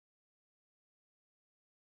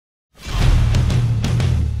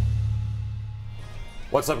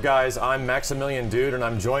What's up, guys? I'm Maximilian, dude, and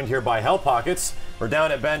I'm joined here by HellPockets. We're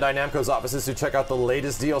down at Bandai Namco's offices to check out the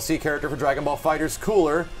latest DLC character for Dragon Ball FighterZ,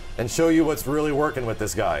 Cooler, and show you what's really working with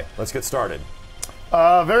this guy. Let's get started.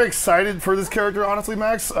 Very excited for this character, honestly,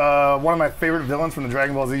 Max. One of my favorite villains from the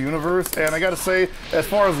Dragon Ball Z universe, and I gotta say, as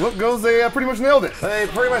far as look goes, they pretty much nailed it. They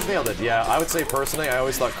pretty much nailed it, yeah. I would say, personally, I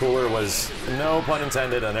always thought Cooler was, no pun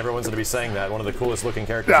intended, and everyone's gonna be saying that, one of the coolest looking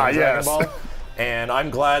characters in Dragon Ball. And I'm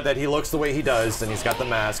glad that he looks the way he does, and he's got the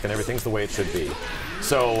mask, and everything's the way it should be.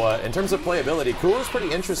 So, in terms of playability, Cooler's pretty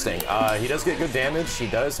interesting. He does get good damage. He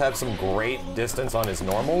does have some great distance on his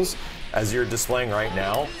normals, as you're displaying right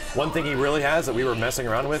now. One thing he really has that we were messing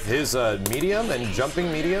around with, his medium and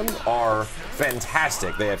jumping medium are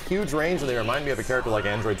fantastic. They have huge range, and they remind me of a character like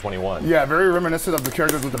Android 21. Yeah, very reminiscent of the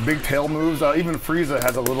characters with the big tail moves. Even Frieza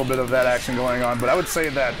has a little bit of that action going on, but I would say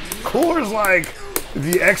that Cooler's like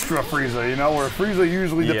the extra Frieza, you know, where Frieza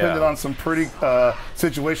usually depended on some pretty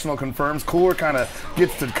situational confirms. Cooler kind of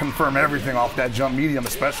gets to confirm everything off that jump medium,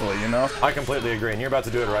 especially, you know? I completely agree, and you're about to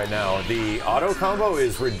do it right now. The auto combo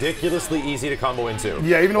is ridiculously easy to combo into.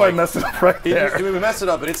 Yeah, even though I messed it up right there. We messed it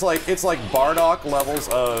up, but it's like Bardock levels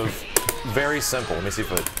of very simple. Let me see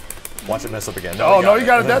if it, watch it mess up again. No, no, you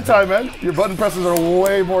got it that time, man. Your button presses are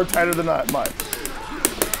way more tighter than mine.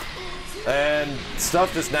 And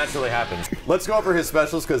stuff just naturally happens. Let's go over his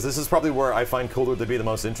specials, because this is probably where I find Cooler to be the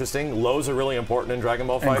most interesting. Lows are really important in Dragon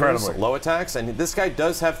Ball FighterZ. Incredibly. Low attacks, and this guy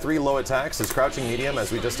does have 3 low attacks. His crouching medium,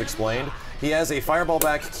 as we just explained. He has a fireball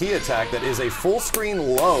back key attack that is a full screen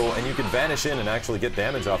low, and you can vanish in and actually get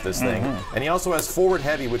damage off this thing. And he also has forward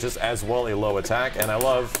heavy, which is as well a low attack, and I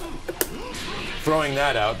love throwing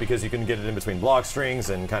that out because you can get it in between block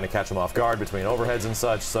strings and kind of catch him off guard between overheads and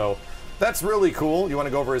such. So that's really cool. You want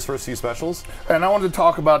to go over his first few specials? And I wanted to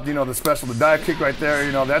talk about, you know, the special, the dive kick right there.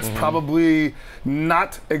 You know, that's probably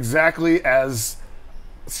not exactly as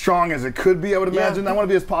strong as it could be, I would imagine. I want to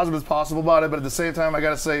be as positive as possible about it, but at the same time, I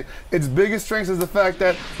got to say, its biggest strength is the fact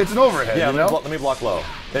that it's an overhead, you know? Let me block low.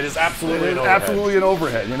 It is absolutely an overhead. Absolutely an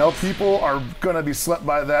overhead, you know? People are going to be slept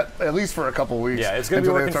by that at least for a couple weeks. Yeah, it's going to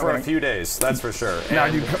be working for a few days, that's for sure. Now,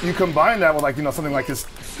 you combine that with, like, you know, something like his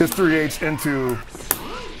 3H into...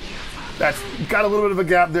 That's got a little bit of a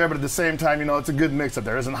gap there, but at the same time, you know, it's a good mix up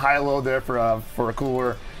there. There isn't high-low there for a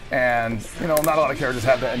Cooler, and, you know, not a lot of characters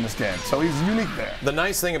have that in this game, so he's unique there. The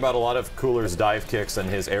nice thing about a lot of Cooler's dive kicks and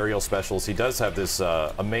his aerial specials, he does have this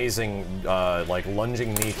amazing, like,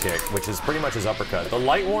 lunging knee kick, which is pretty much his uppercut. The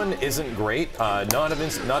light one isn't great, not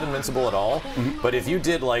invincible at all, but if you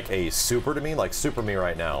did, like, a super to me, like Super Me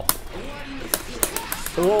right now,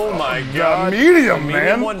 oh my god. Medium, the man.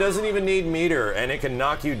 medium one doesn't even need meter, and it can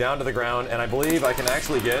knock you down to the ground, and I believe I can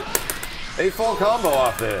actually get a full combo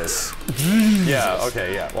off this. Jesus. Yeah,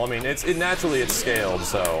 okay, yeah. Well, I mean, naturally it's scaled,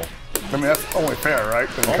 so. I mean, that's only fair, right?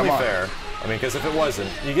 Only fair. I mean, because if it wasn't,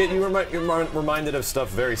 you're reminded of stuff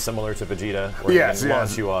very similar to Vegeta, where he can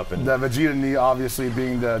launch you up. And the Vegeta knee, obviously,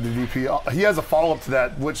 being the DP. He has a follow-up to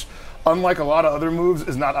that, which, unlike a lot of other moves,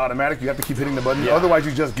 is not automatic. You have to keep hitting the button, otherwise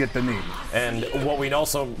you just get the knee. And what we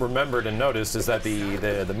also remembered and noticed is that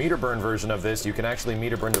the meter burn version of this, you can actually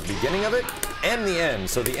meter burn the beginning of it and the end.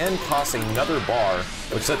 So the end costs another bar,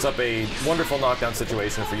 which sets up a wonderful knockdown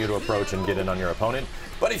situation for you to approach and get in on your opponent.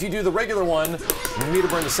 But if you do the regular one, meter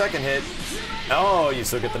burn the second hit, oh, you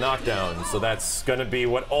still get the knockdown. So that's going to be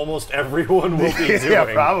what almost everyone will be doing. Yeah,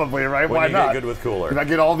 probably, right? Why not? Get good with Cooler. If I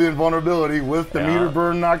get all the invulnerability with the meter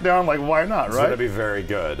burn knockdown, like, why not, right? It's going to be very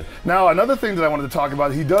good. Now, another thing that I wanted to talk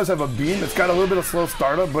about, he does have a beam. It's got a little bit of slow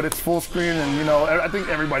startup, but it's full screen, and, you know, I think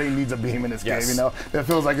everybody needs a beam in this game, you know? It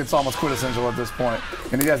feels like it's almost quintessential at this point.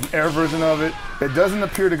 And he has an air version of it. It doesn't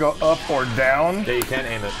appear to go up or down. Yeah, you can't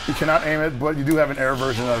aim it. You cannot aim it, but you do have an air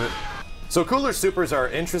version of it. So Cooler supers are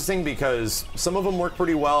interesting because some of them work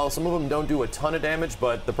pretty well, some of them don't do a ton of damage,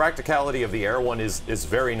 but the practicality of the air one is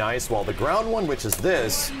very nice, while the ground one, which is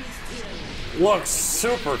this, looks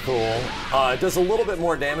super cool. It does a little bit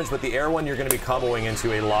more damage, but the air one you're going to be comboing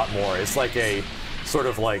into a lot more. It's like a sort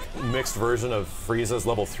of like mixed version of Frieza's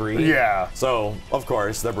level 3. Yeah. So, of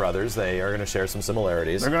course, they're brothers. They are going to share some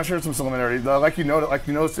similarities. They're going to share some similarities. Like you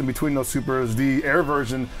noticed in between those supers, the air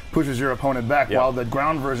version pushes your opponent back, while the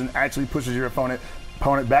ground version actually pushes your opponent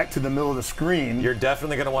back to the middle of the screen. You're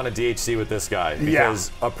definitely going to want to DHC with this guy,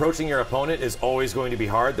 because approaching your opponent is always going to be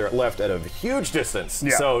hard. They're left at a huge distance.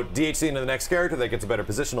 So DHC into the next character, that gets a better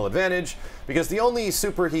positional advantage, because the only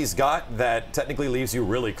super he's got that technically leaves you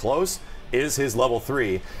really close is his level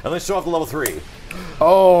 3. And let's show off the level 3.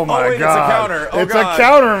 Oh my god. It's a counter. Oh, it's a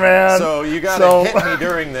counter, man. So you gotta hit me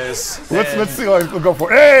during this. Let's see. We'll go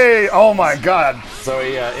for it. Hey! Oh my god. So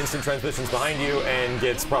he instant transmissions behind you and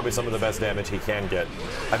gets probably some of the best damage he can get.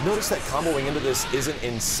 I've noticed that comboing into this isn't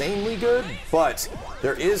insanely good, but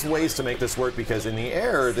there is ways to make this work because in the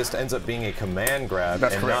air, this ends up being a command grab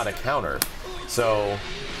and not a counter. So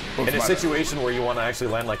in a situation where you want to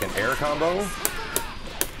actually land like an air combo,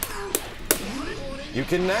 you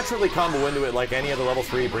can naturally combo into it like any other level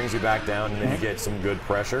 3, brings you back down, and then you get some good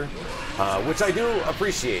pressure, which I do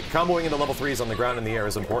appreciate. Comboing into level 3s on the ground and the air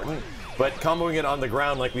is important, but comboing it on the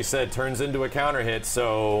ground, like we said, turns into a counter hit,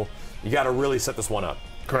 so you got to really set this one up.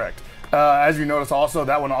 Correct. As you notice also,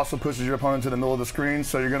 that one also pushes your opponent to the middle of the screen,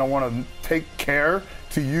 so you're going to want to take care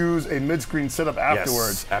to use a mid-screen setup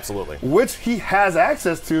afterwards. Yes, absolutely. Which he has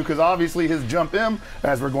access to, because obviously his jump M,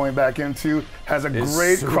 as we're going back into, has a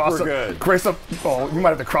great cross-up. Oh, you might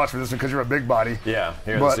have to crouch for this one because you're a big body. Yeah,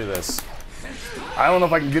 here, let's do this. I don't know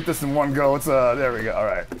if I can get this in one go. It's there we go. All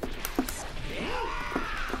right.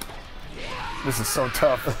 This is so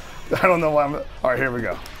tough. I don't know why I'm. All right, here we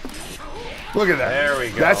go. Look at that. There we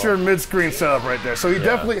go. That's your mid-screen setup right there. So he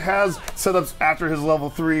definitely has setups after his level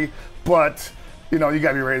 3, but you know, you got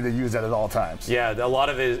to be ready to use that at all times. Yeah, a lot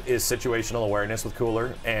of it is situational awareness with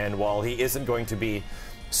Cooler, and while he isn't going to be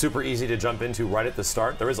super easy to jump into right at the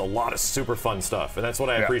start, there is a lot of super fun stuff, and that's what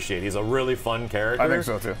I appreciate. He's a really fun character. I think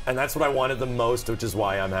so too. And that's what I wanted the most, which is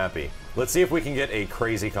why I'm happy. Let's see if we can get a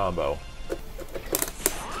crazy combo.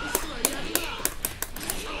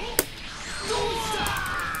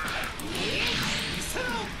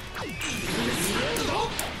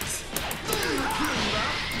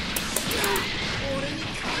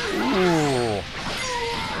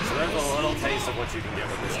 Of what you can get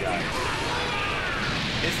with this guy.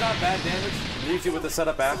 It's not bad damage, leaves you with the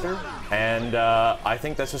setup after, and I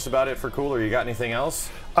think that's just about it for Cooler. You got anything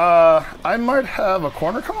else? I might have a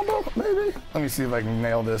corner combo, maybe? Let me see if I can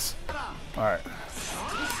nail this. All right.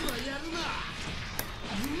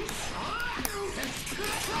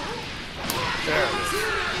 There it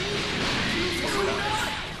is.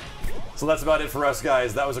 So that's about it for us,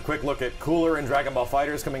 guys. That was a quick look at Cooler and Dragon Ball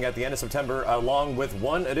FighterZ coming at the end of September, along with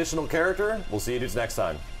one additional character. We'll see you dudes next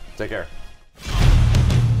time. Take care.